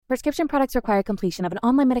Prescription products require completion of an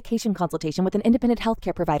online medication consultation with an independent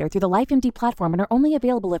healthcare provider through the LifeMD platform and are only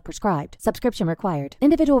available if prescribed. Subscription required.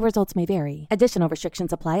 Individual results may vary. Additional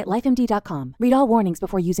restrictions apply at lifemd.com. Read all warnings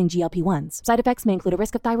before using GLP-1s. Side effects may include a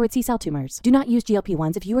risk of thyroid C-cell tumors. Do not use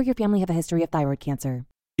GLP-1s if you or your family have a history of thyroid cancer.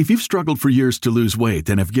 If you've struggled for years to lose weight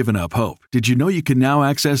and have given up hope, did you know you can now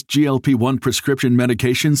access GLP-1 prescription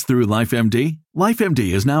medications through LifeMD?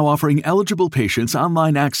 LifeMD is now offering eligible patients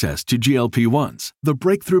online access to GLP-1s, the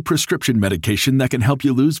breakthrough prescription medication that can help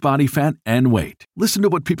you lose body fat and weight. Listen to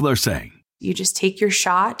what people are saying. You just take your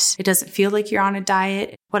shot. It doesn't feel like you're on a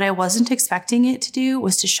diet. What I wasn't expecting it to do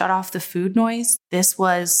was to shut off the food noise. This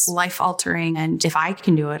was life-altering, and if I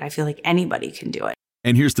can do it, I feel like anybody can do it.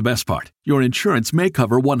 And here's the best part. Your insurance may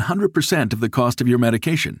cover 100% of the cost of your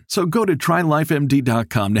medication. So go to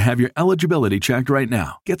trylifemd.com to have your eligibility checked right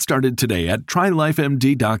now. Get started today at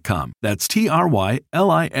trylifemd.com. That's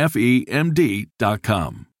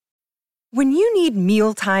trylifemd.com. When you need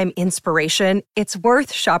mealtime inspiration, it's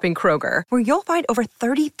worth shopping Kroger, where you'll find over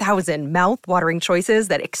 30,000 mouth-watering choices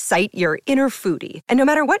that excite your inner foodie. And no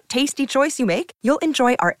matter what tasty choice you make, you'll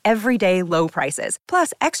enjoy our everyday low prices,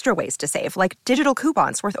 plus extra ways to save, like digital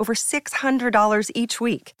coupons worth over $600 each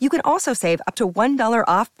week. You can also save up to $1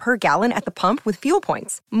 off per gallon at the pump with fuel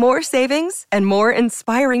points. More savings and more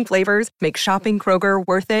inspiring flavors make shopping Kroger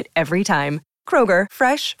worth it every time. Kroger,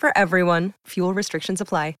 fresh for everyone. Fuel restrictions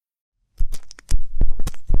apply.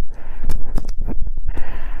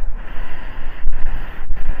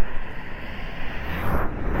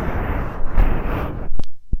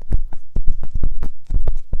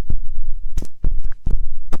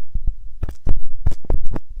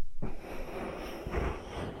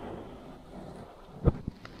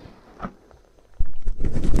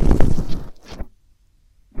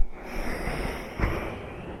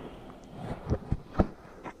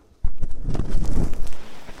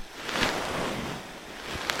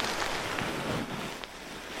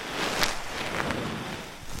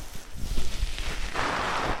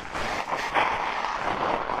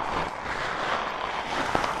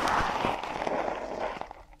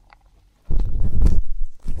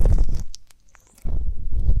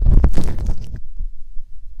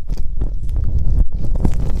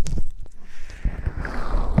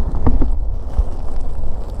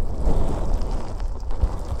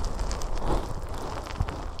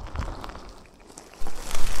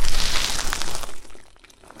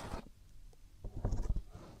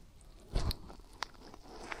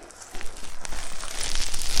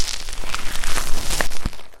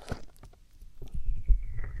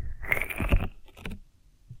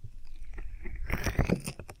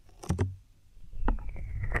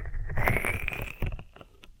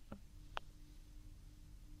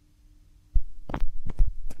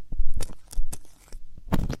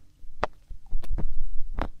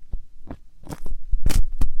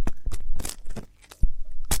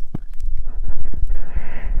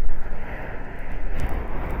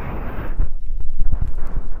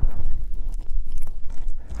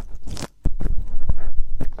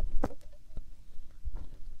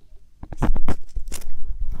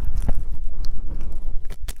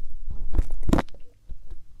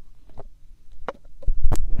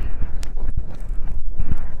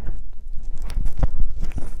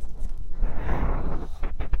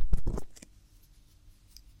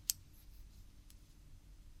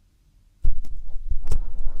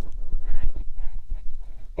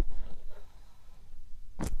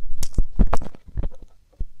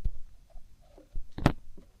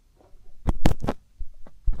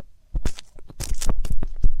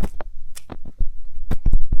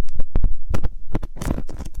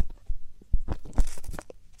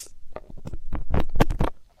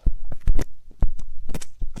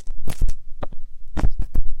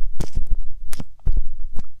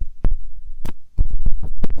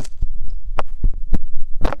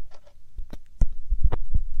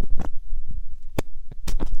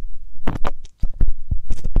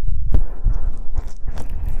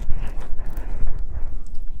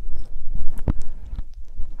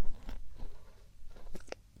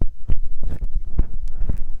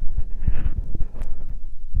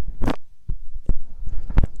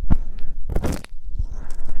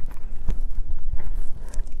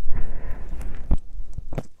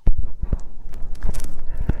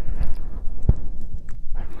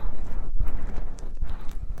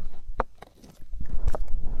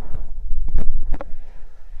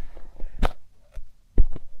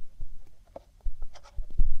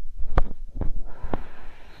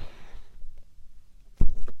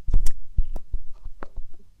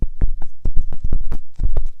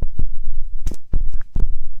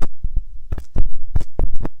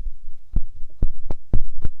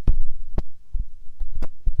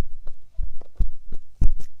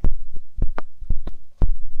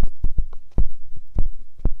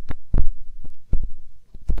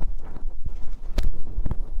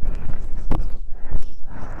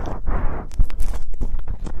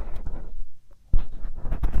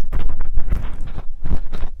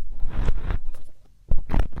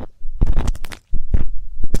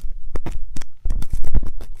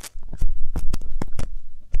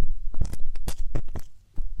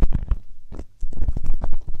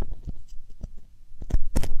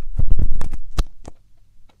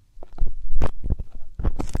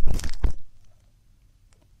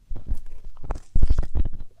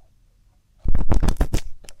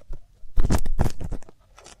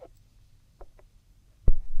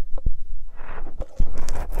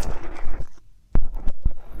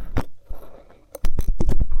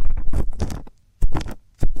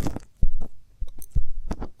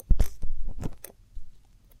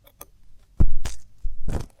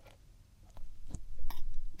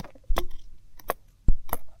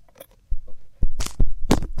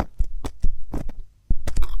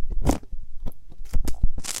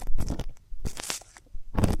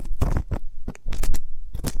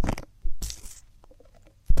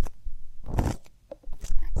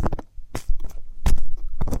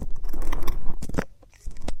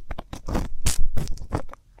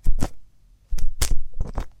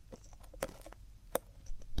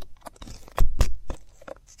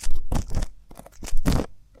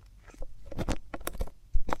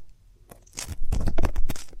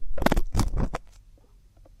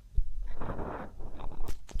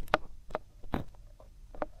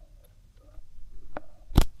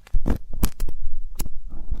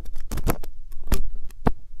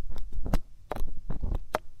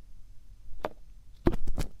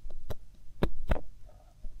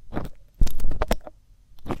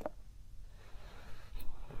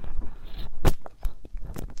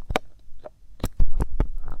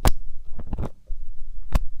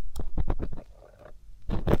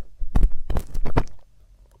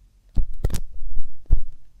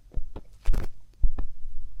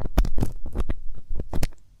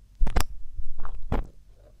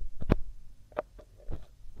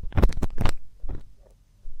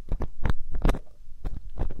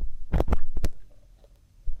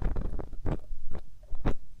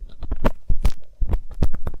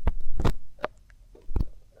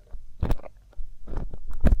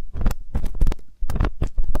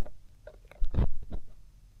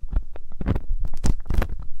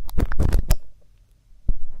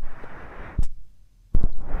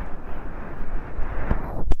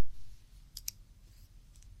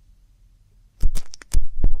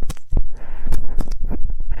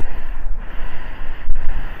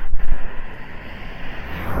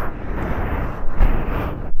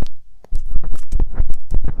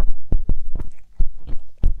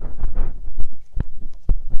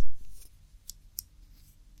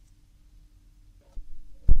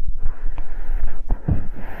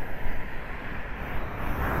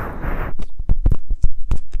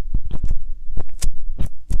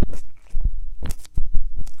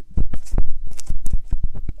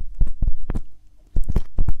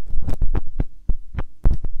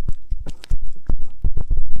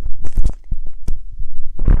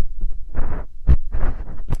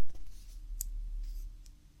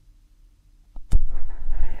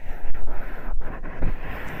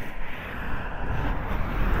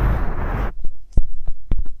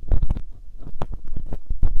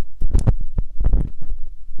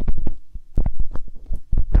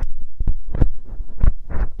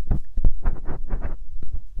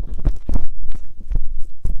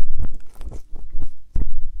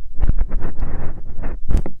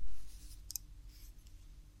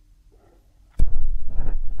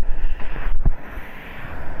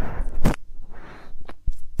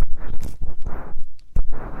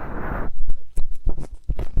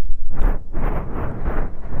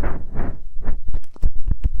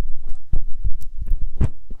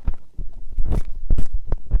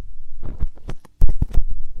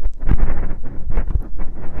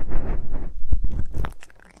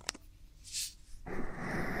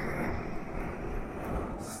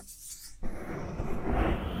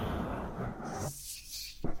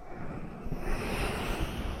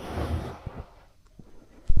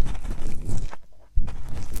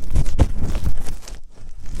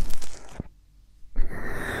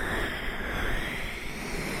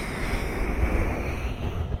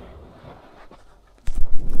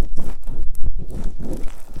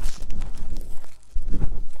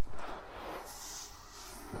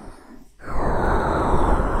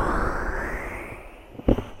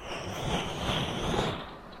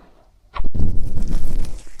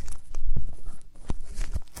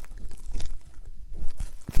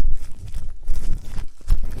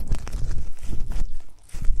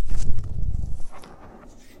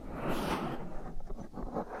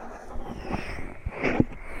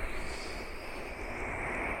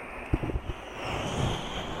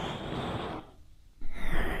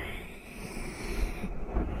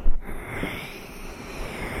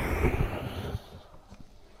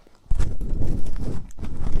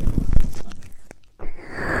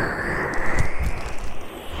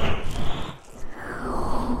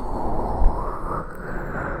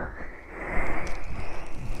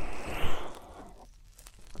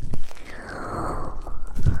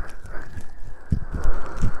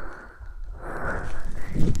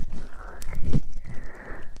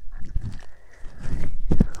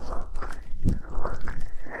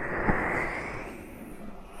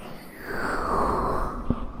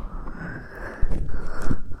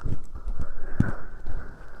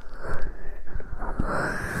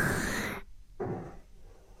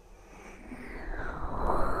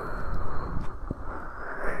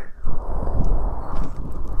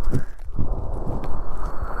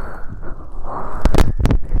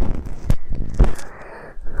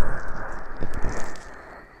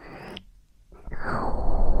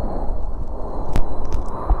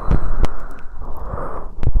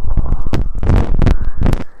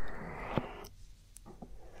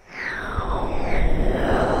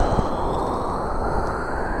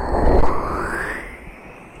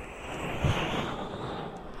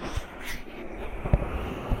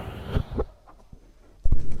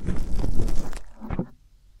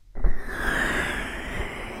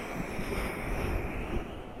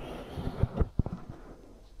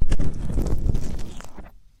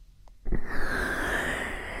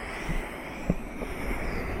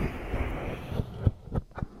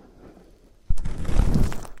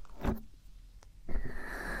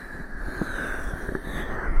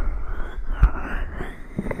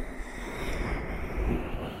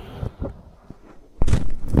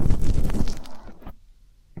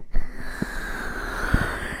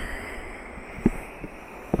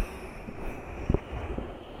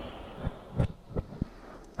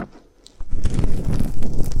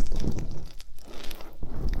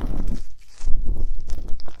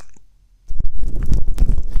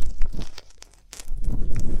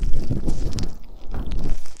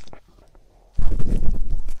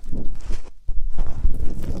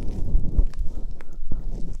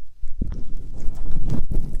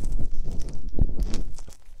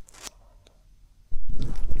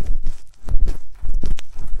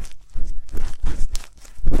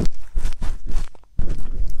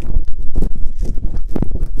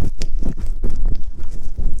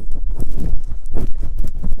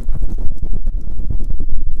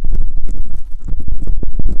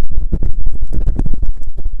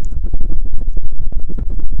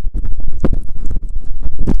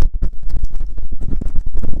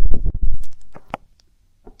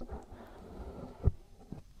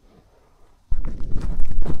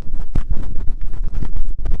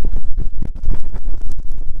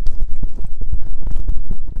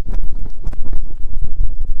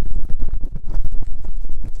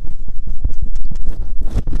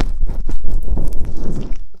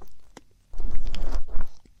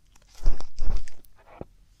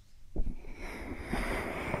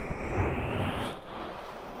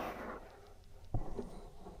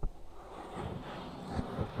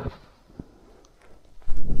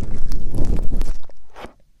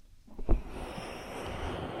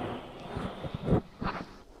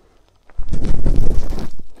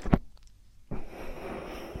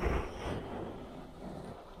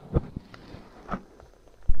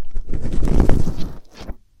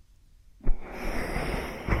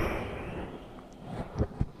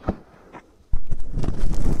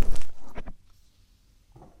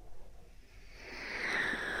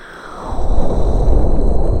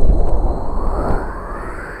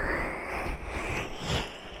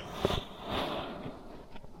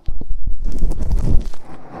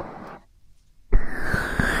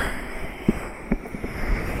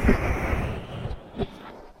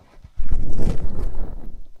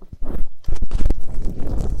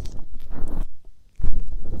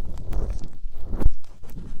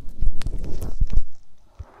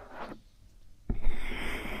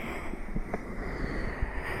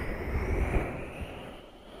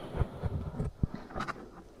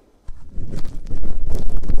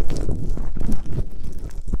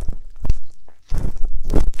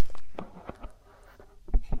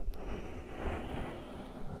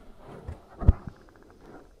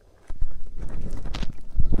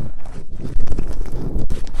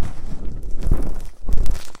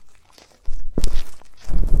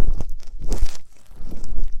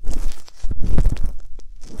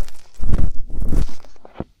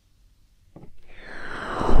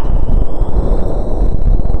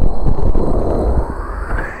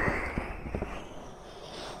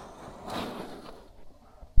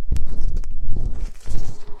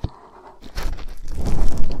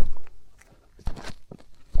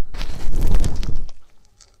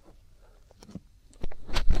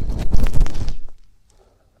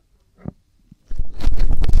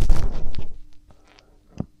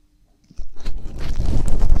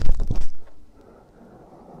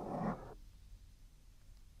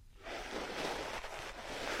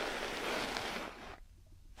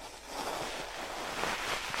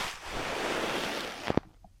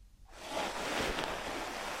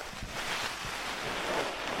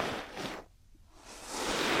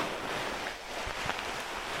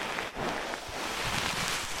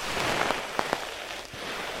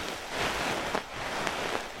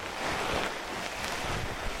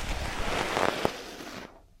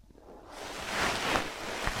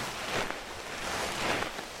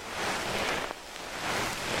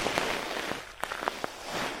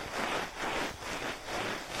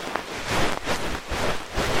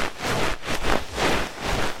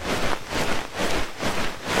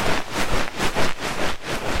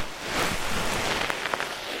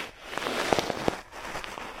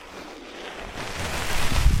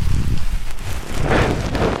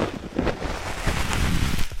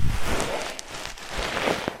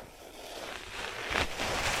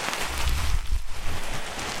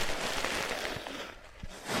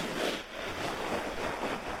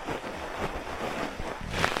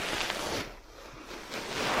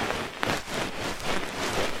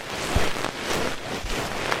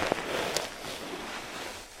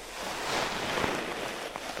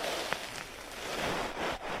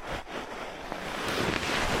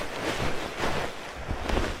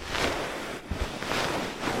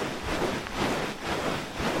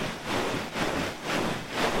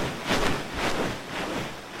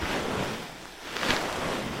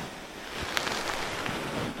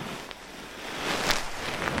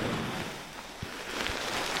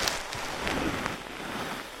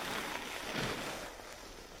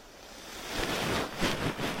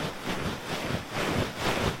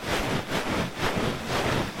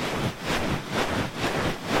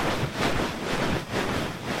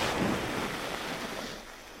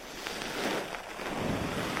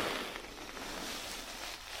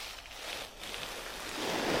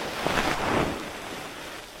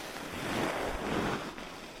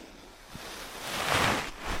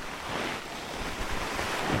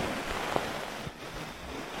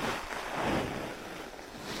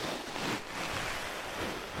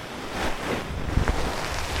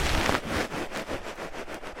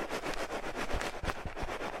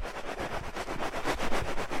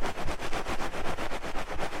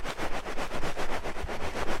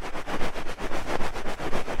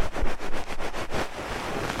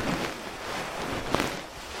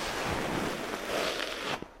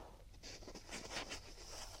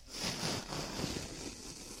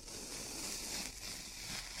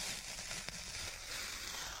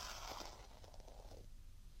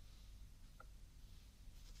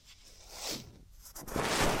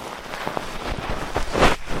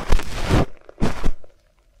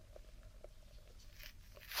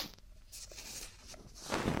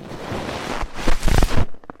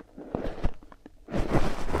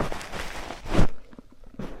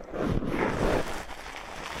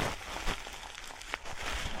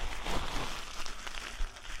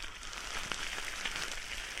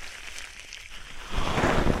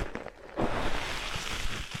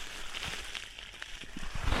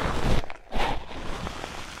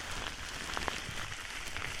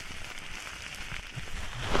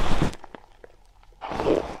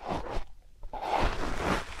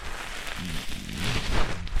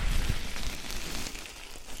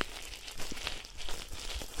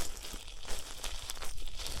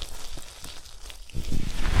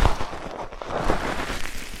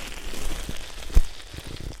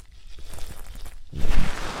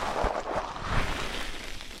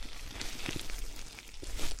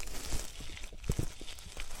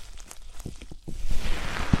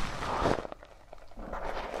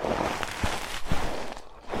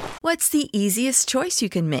 What's the easiest choice you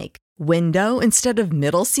can make? Window instead of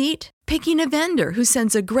middle seat? Picking a vendor who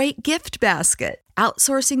sends a great gift basket?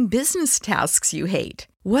 Outsourcing business tasks you hate?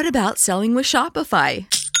 What about selling with Shopify?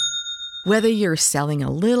 Whether you're selling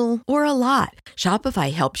a little or a lot,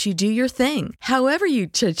 Shopify helps you do your thing, however you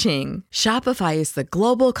cha-ching. Shopify is the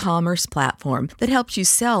global commerce platform that helps you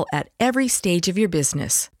sell at every stage of your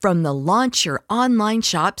business. From the launch your online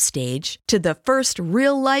shop stage to the first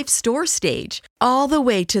real-life store stage, all the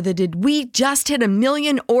way to the did we just hit 1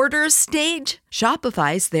 million orders stage.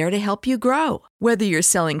 Shopify's there to help you grow. Whether you're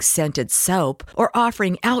selling scented soap or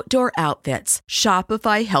offering outdoor outfits,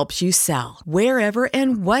 Shopify helps you sell. Wherever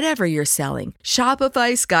and whatever you're selling,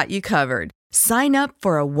 Shopify's got you covered. Sign up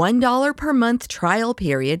for a $1 per month trial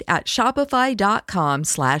period at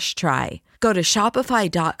shopify.com/try. Go to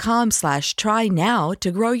shopify.com/try now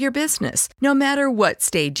to grow your business, no matter what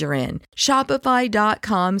stage you're in.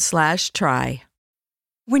 Shopify.com/try.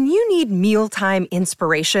 When you need mealtime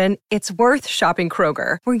inspiration, it's worth shopping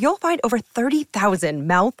Kroger, where you'll find over 30,000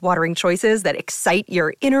 mouth-watering choices that excite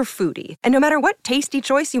your inner foodie. And no matter what tasty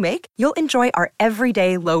choice you make, you'll enjoy our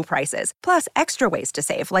everyday low prices, plus extra ways to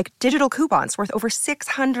save, like digital coupons worth over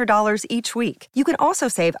 $600 each week. You can also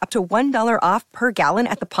save up to $1 off per gallon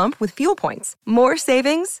at the pump with fuel points. More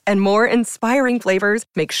savings and more inspiring flavors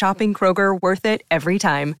make shopping Kroger worth it every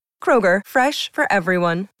time. Kroger, fresh for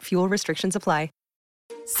everyone. Fuel restrictions apply.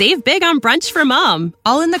 Save big on brunch for mom,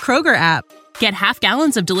 all in the Kroger app. Get half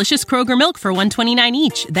gallons of delicious Kroger milk for $1.29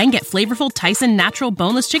 each. Then get flavorful Tyson natural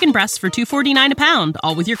boneless chicken breasts for $2.49 a pound,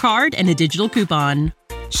 all with your card and a digital coupon.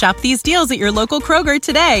 Shop these deals at your local Kroger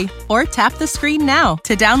today, or tap the screen now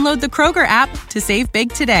to download the Kroger app to save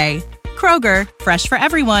big today. Kroger, fresh for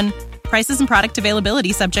everyone. Prices and product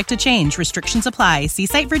availability subject to change. Restrictions apply. See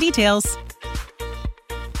site for details.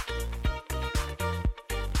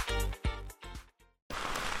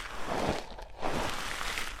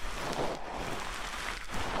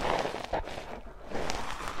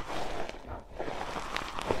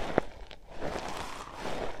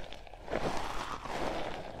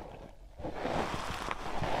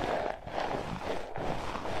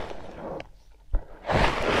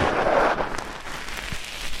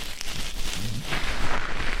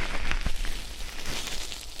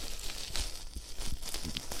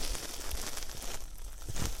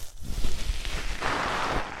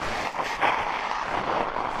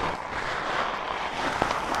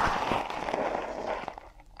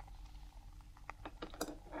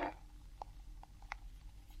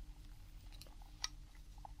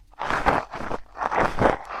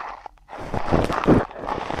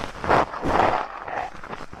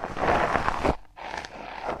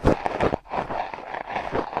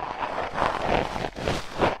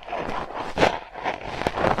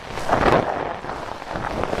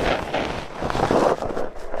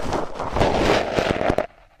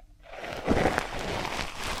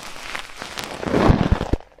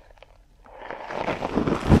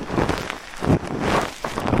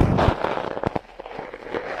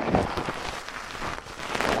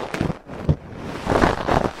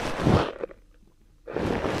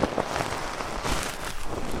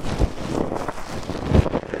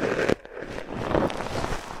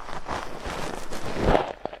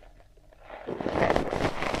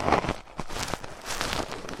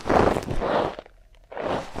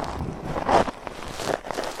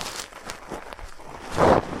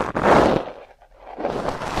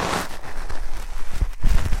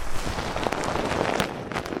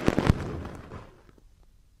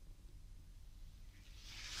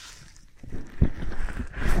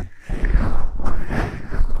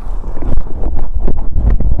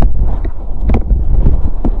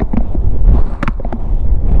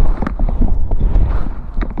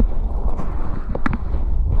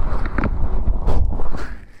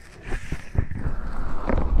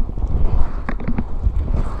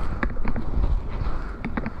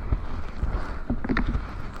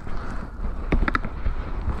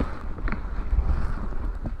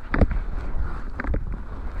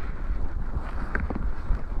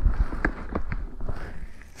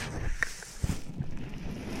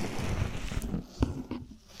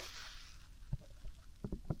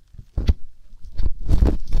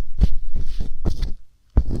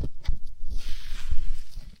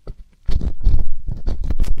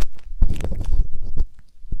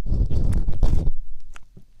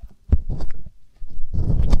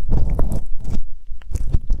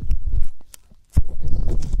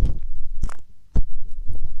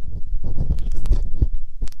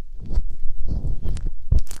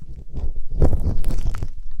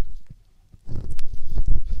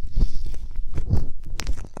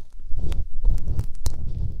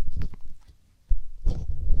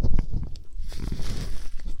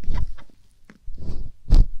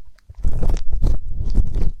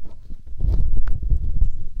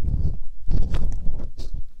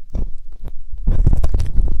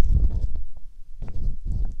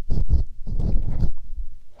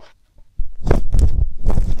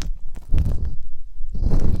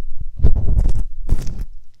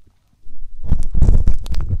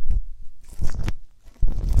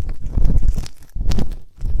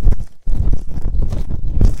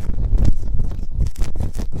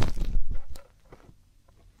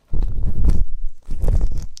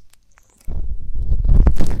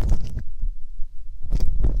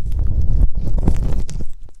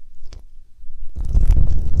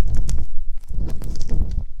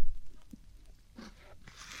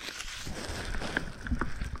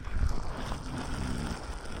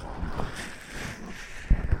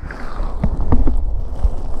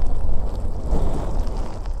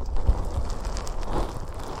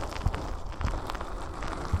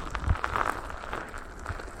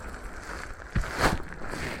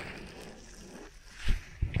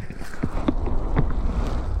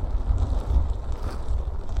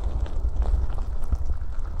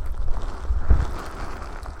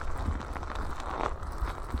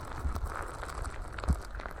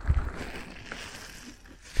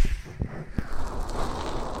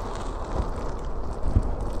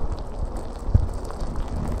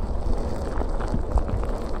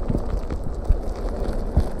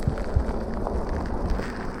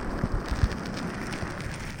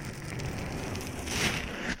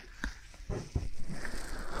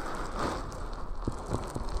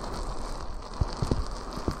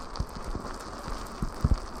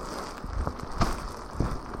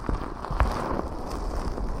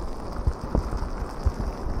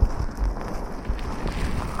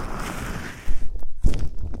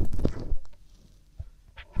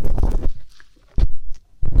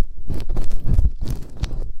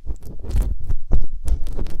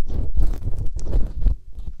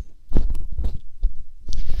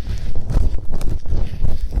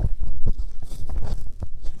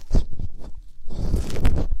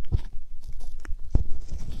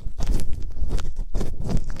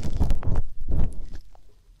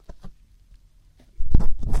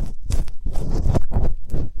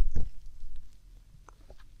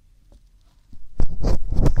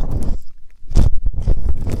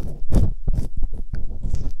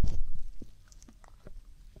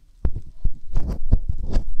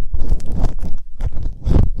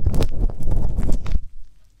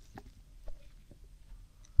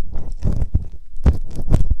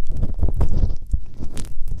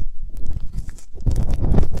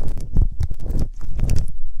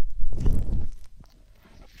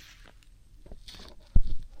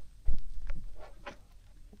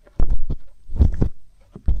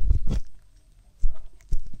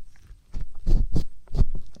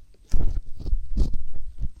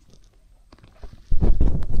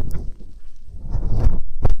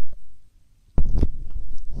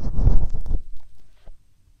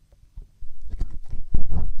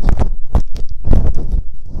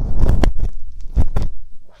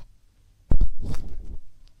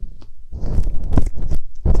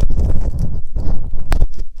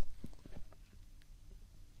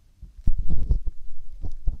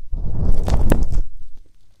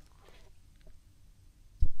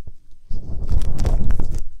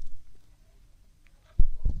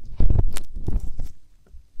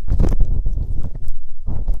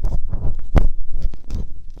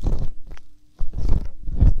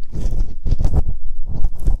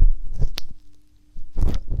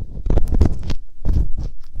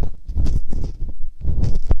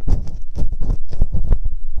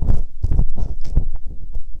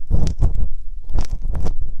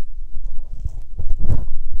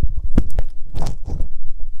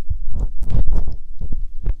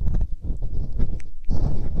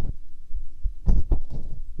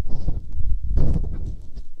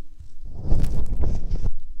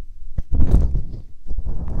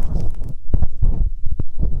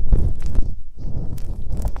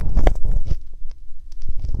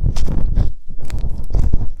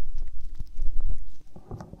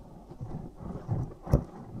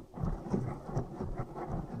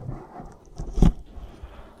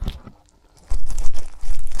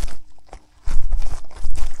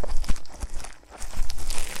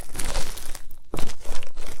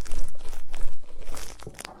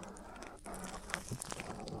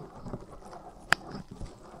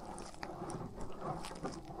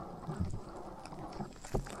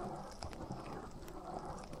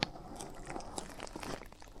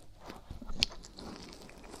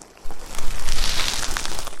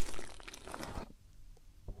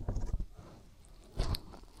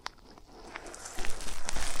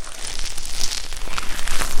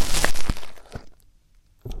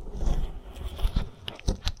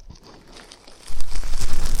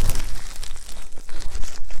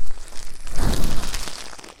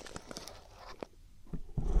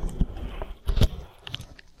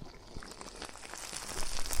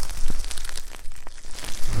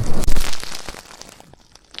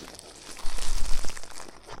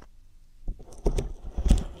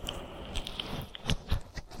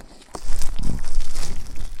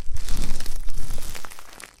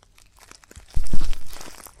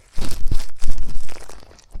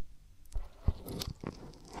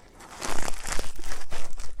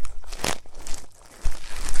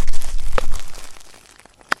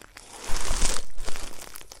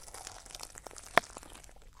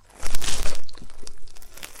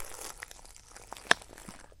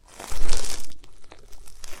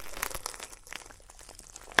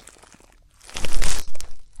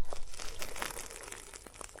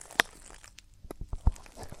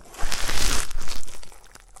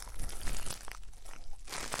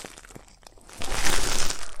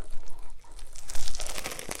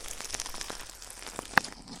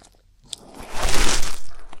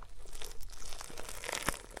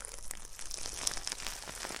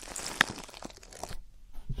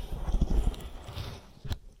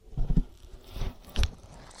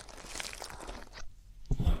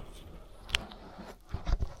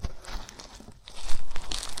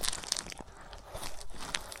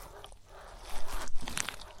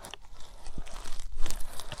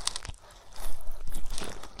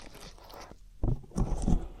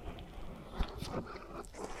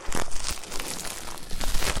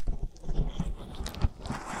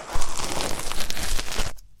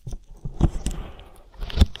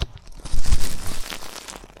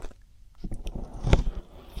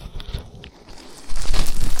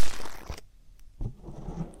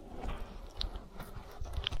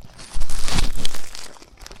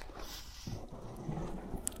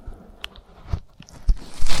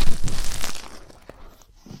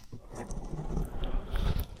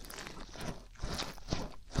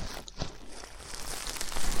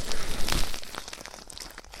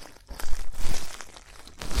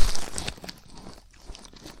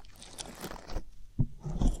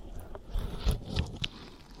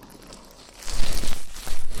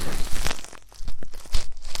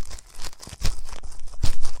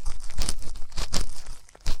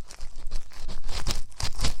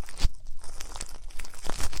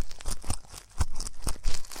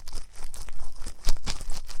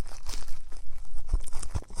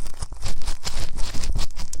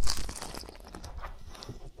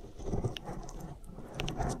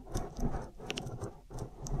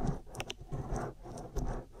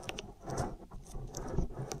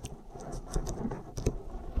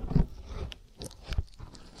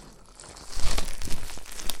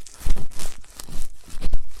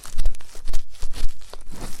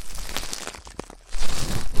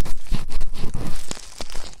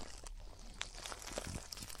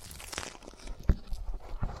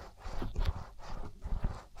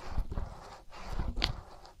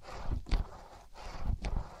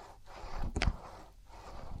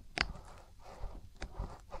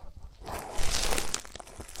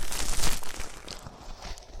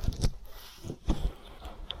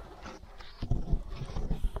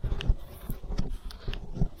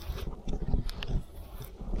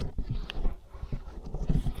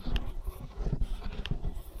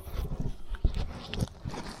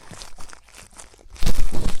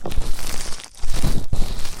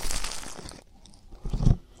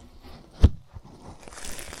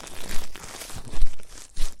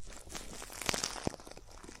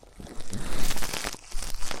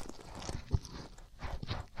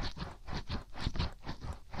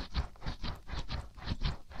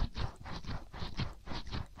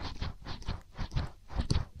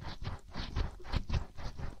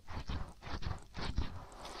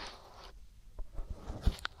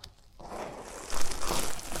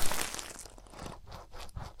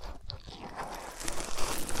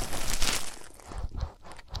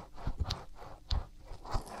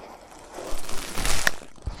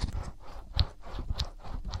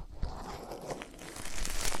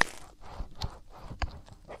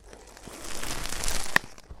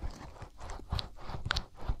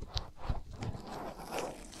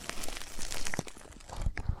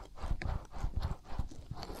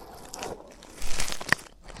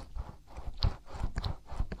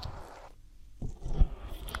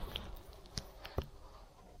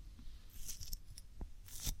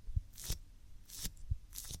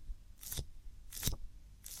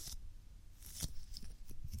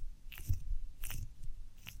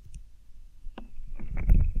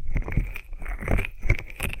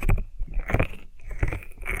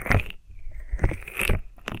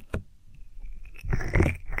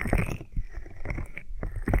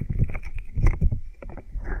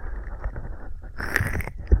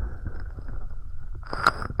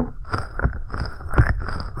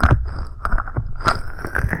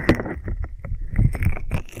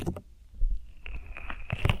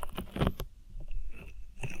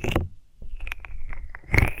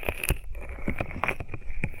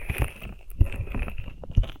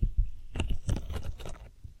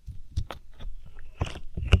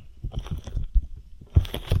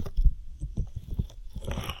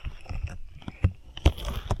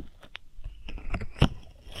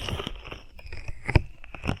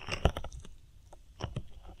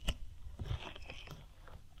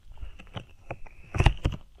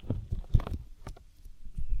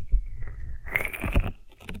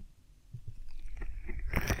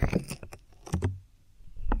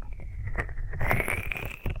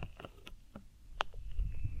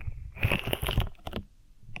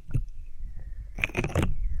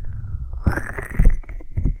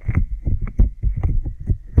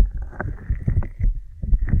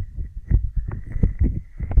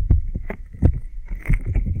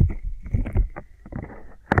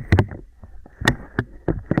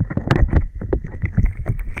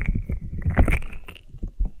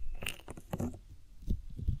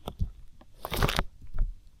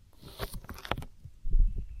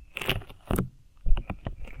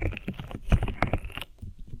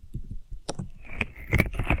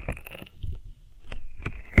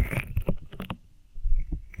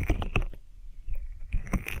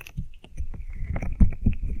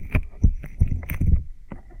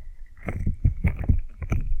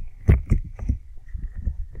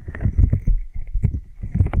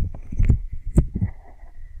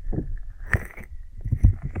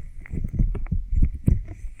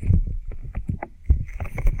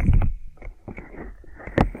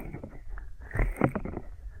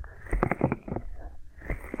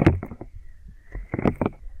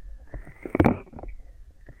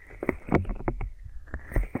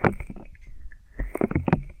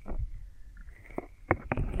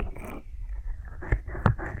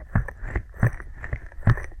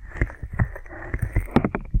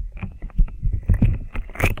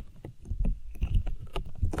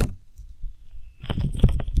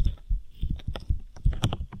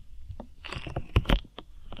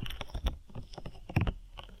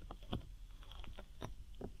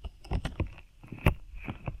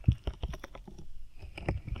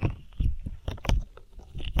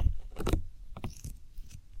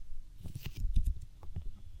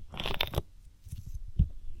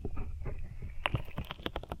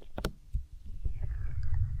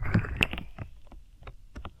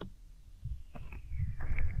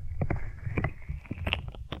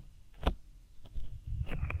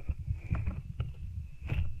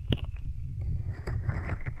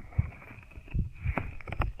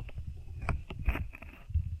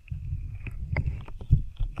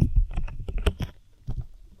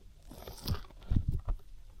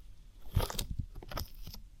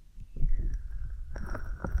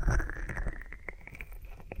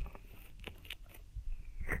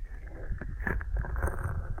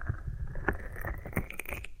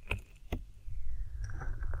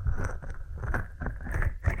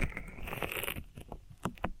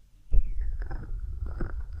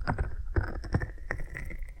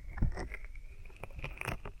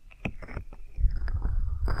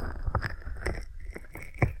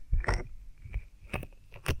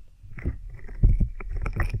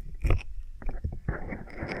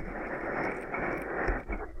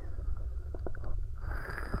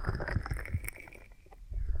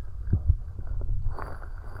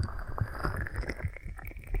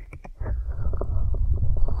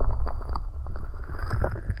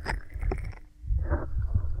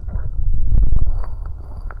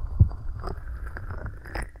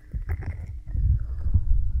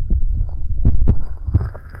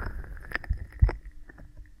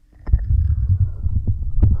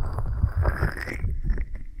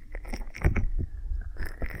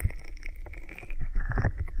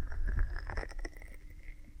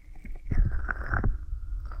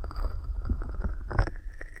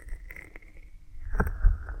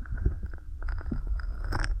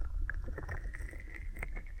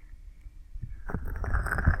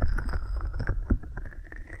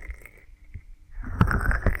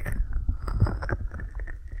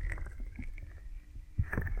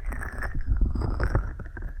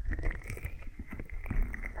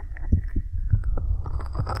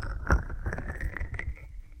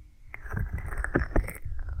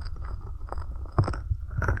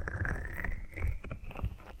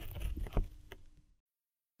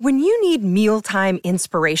 When you need mealtime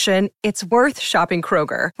inspiration, it's worth shopping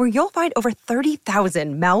Kroger, where you'll find over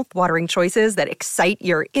 30,000 mouth-watering choices that excite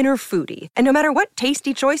your inner foodie. And no matter what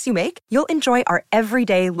tasty choice you make, you'll enjoy our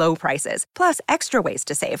everyday low prices, plus extra ways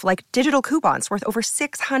to save, like digital coupons worth over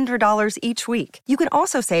 $600 each week. You can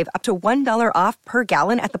also save up to $1 off per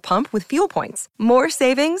gallon at the pump with fuel points. More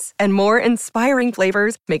savings and more inspiring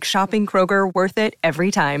flavors make shopping Kroger worth it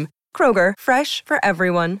every time. Kroger, fresh for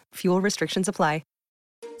everyone. Fuel restrictions apply.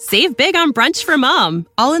 Save big on brunch for mom,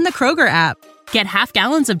 all in the Kroger app. Get half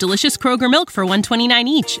gallons of delicious Kroger milk for $1.29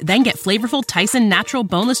 each. Then get flavorful Tyson natural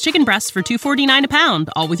boneless chicken breasts for $2.49 a pound,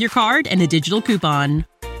 all with your card and a digital coupon.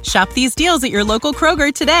 Shop these deals at your local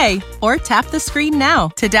Kroger today, or tap the screen now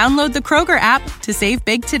to download the Kroger app to save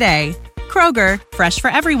big today. Kroger, fresh for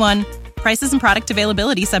everyone. Prices and product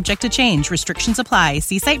availability subject to change. Restrictions apply.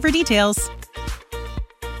 See site for details.